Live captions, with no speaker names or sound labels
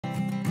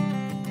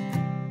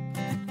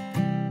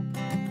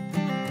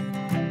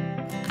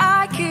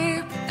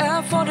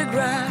a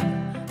photograph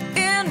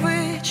in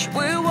which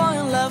we were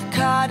in love,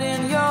 caught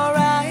in your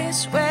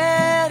eyes,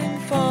 waiting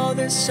for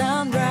the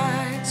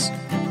sunrise.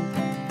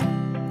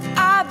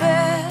 I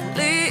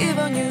barely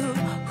even knew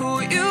who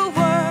you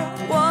were.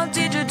 What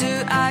did you do?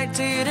 I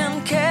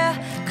didn't care,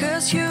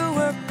 'cause you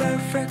were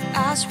perfect,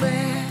 I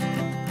swear.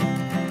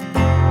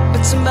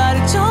 But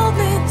somebody told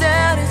me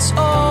that it's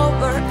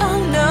over. Oh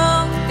no,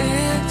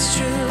 it's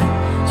true.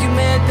 You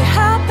made me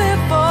happy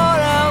for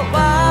a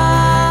while.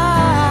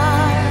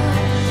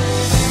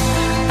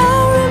 I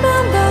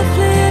remember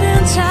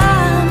fleeting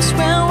times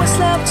when we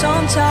slept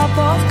on top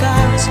of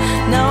cars.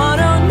 Now I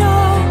don't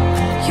know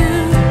you,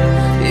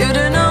 you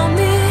don't know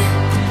me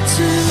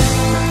too.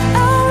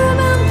 I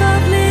remember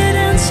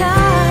fleeting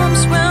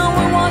times when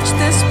we watched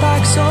the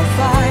sparks of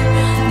fire.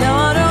 Now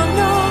I don't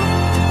know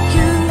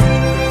you,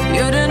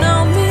 you don't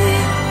know me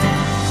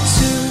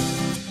too.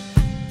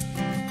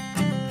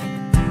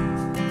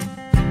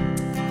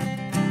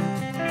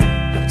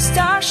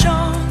 Stars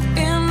shone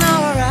in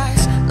our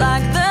eyes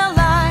like the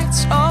lights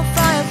of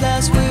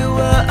fireflies. We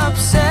were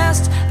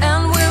obsessed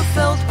and we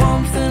felt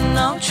warmth in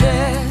our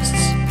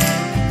chests.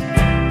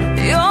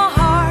 Your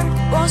heart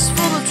was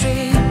full